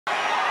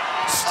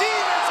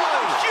Stevens with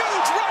a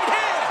huge right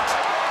hand.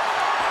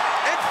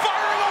 And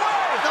firing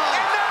away. And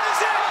that is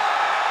it.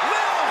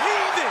 Little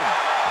heathen.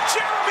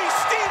 Jeremy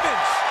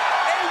Stevens,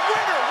 a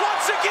winner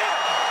once again.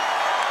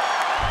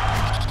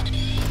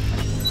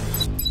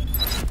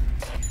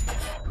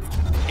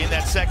 In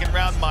that second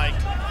round, Mike,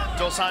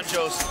 Dos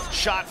Anjos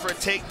shot for a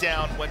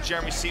takedown when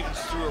Jeremy Stevens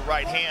threw a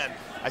right hand.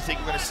 I think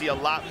we're going to see a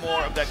lot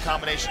more of that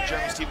combination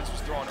Jeremy Stevens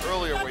was throwing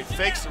earlier, where he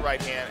fakes the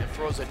right hand and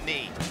throws a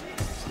knee.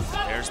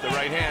 There's the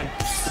right hand.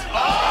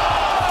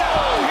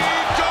 Oh! He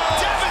goes!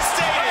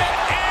 Devastated!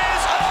 It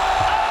is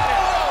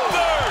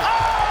over!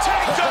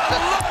 Take a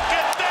look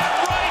at that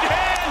right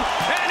hand,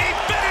 and he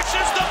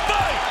finishes the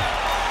fight!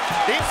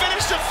 He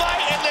finished the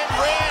fight and then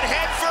ran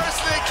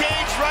headfirst in the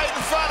cage right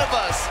in front of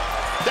us.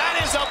 That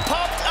is a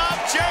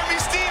pumped-up Jeremy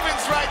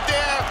Stevens right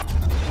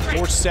there.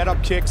 More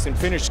setup kicks and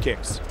finish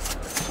kicks.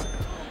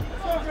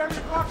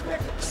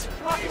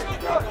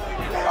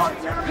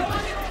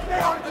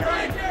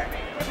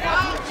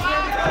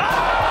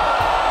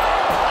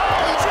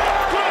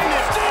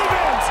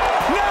 Stevens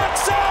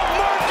knocks out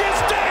Marcus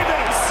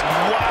Davis.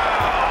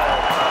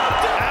 Wow!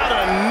 Out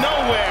of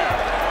nowhere.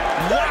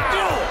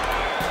 Wow!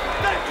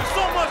 Thank you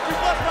so much. You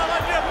blessed my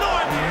life. You have no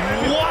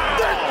idea. Wow!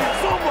 Thank you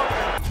so much.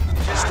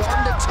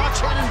 Starting to touch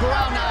Henan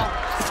Barao now.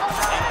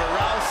 And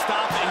Barao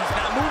stopped it. He's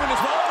not moving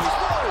as well.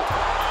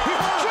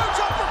 Huge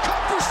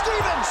uppercut for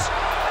Stevens.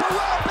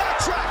 Barao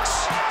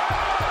backtracks.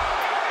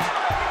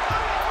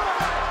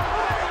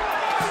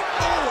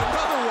 Oh,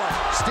 another one.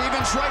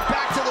 Stevens right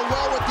back to the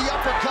well with the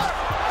uppercut.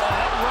 Oh,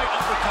 that right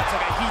uppercut's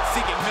like a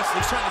heat-seeking missile.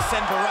 He's trying to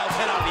send Barao's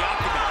head out of the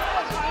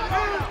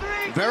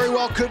octagon. Very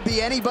well could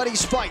be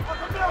anybody's fight.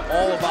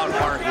 All about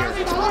heart here.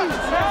 Oh,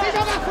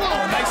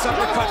 nice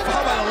uppercut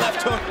followed by the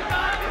left hook.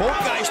 Both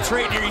guys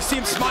trading here. You see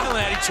them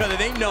smiling at each other.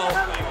 They know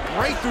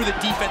right through the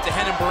defense of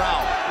Henan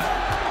Barao.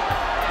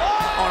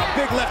 On a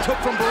big left hook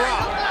from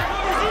Barao.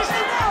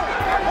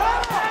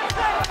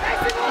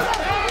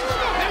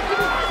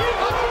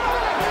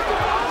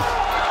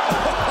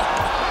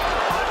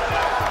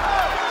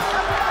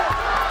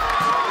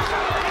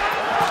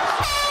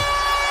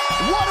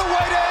 What a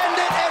way to end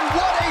it, and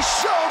what a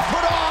show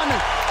put on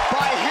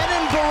by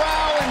Henan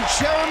Barao and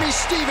Jeremy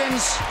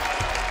Stevens.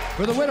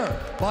 For the winner,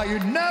 by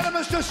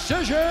unanimous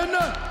decision,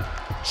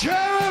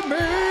 Jeremy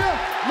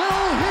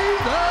Little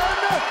Heathen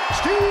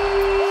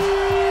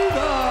Stevens.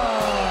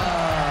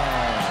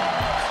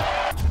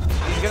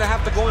 He's going to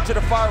have to go into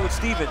the fire with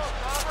Stevens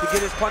to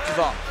get his punches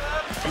off.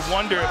 You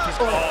wonder if he's,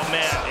 oh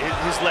man,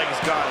 his leg is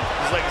gone.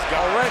 His leg is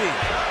gone.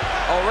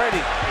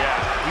 Already.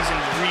 Yeah, he's in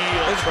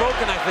real It's trouble.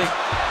 broken, I think.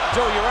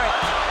 Joe, you're right.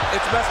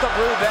 It's messed up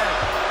really bad.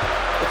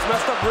 It's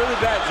messed up really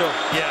bad, Joe.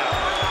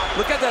 Yeah.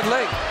 Look at that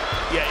leg.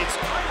 Yeah,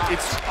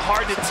 it's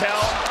hard to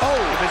tell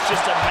if it's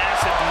just a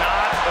massive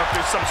knot or if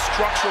there's some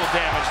structural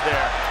damage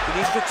there.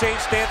 He needs to change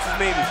stances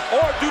maybe.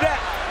 Or do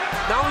that.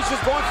 Now he's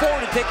just going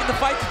forward and taking the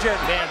fight to Jeremy.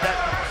 Man,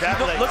 that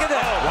leg. Look at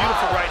that. Oh,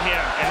 beautiful right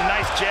hand. And a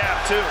nice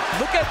jab, too.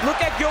 Look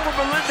at Gilbert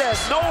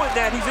Melendez knowing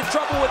that he's in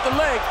trouble with the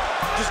leg,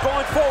 just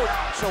going forward.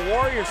 It's a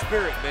warrior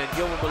spirit, man,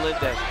 Gilbert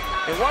Melendez.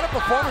 And what a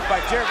performance by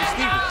Jeremy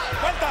Stevens.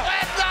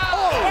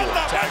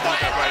 Tagged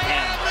with that right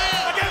hand.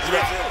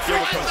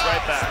 Gilbert comes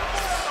right back.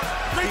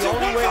 The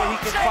only way that he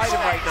can fight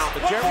him right now.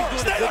 But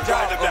Jeremy's doing a good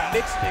job of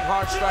mixing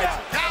hard strikes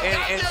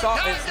and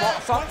soft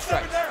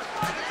strikes.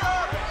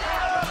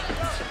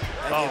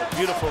 Oh,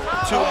 beautiful.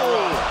 Two in a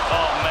row.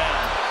 Oh, man.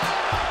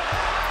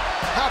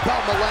 How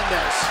about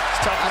Melendez?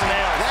 It's tough as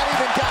nails. That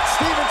even got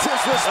Stevens' Look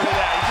respect. at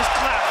that. He just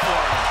clapped for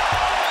him.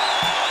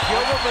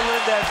 Gilbert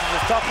Melendez is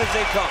as tough as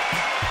they come.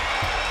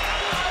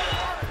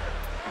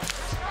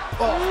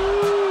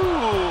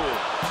 Ooh.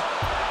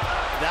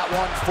 That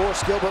one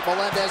forced Gilbert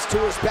Melendez to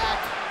his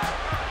back.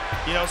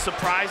 You know,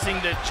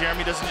 surprising that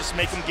Jeremy doesn't just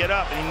make him get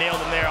up, and he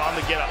nailed him there on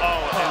the get up.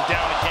 Oh, and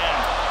down again.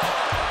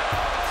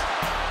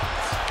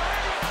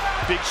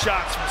 Big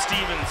shots from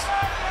Stevens.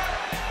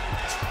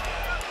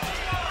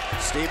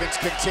 Stevens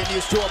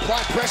continues to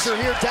apply pressure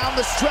here down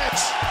the stretch.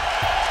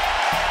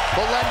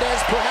 Melendez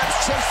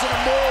perhaps chasing a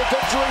moral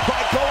victory by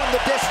going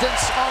the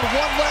distance on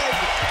one leg.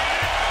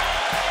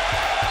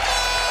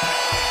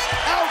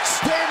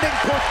 Outstanding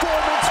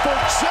performance for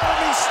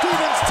Jeremy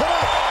Stevens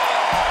tonight.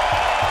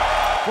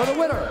 For the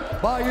winner,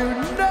 by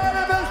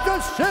unanimous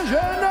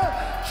decision,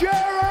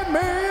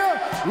 Jeremy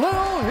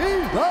Little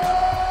Heathen.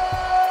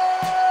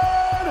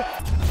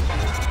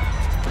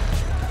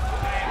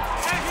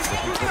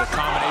 The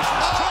combination.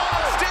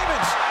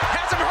 Stevens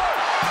has him hurt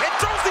and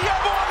throws the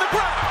elbow on the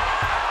ground.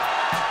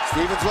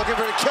 Stevens looking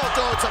for the kill,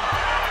 throwing some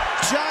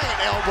giant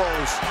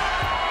elbows.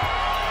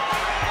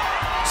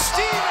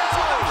 Stevens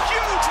with a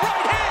huge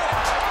right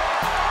hand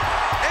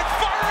and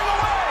firing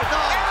away.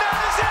 And that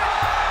is it.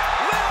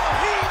 Little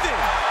heathen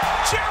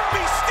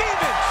Jeremy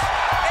Stevens,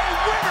 a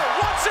winner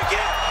once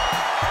again.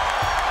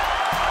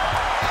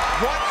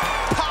 What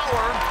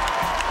power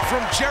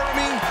from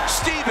Jeremy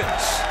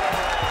Stevens.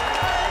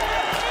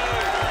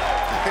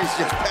 He's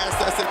just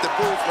passed us at the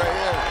booth right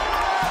here.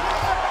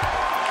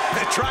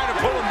 They're trying to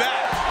pull him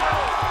back.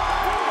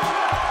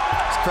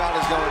 This crowd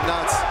is going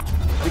nuts.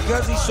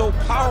 because he's so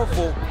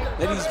powerful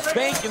that he's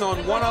banking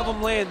on one of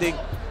them landing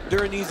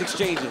during these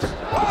exchanges.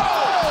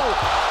 Oh!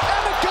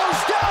 And it goes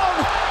down!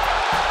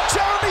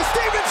 Jeremy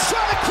Stevens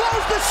trying to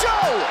close the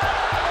show!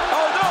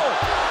 Oh, no!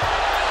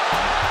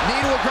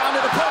 Knee to a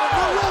grounded opponent,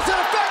 no rules in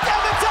effect,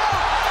 and it's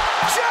out!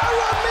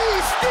 Jeremy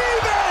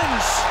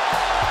Stevens!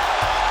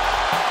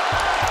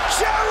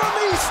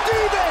 Jeremy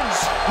Stevens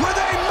with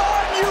a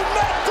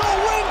monumental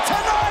win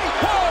tonight!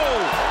 Whoa!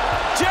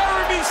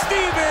 Jeremy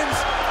Stevens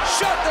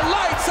shut the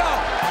lights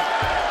out.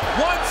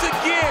 Once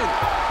again,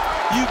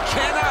 you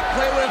cannot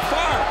play with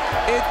fire.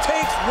 It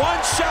takes one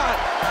shot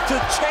to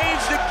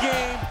change the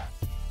game.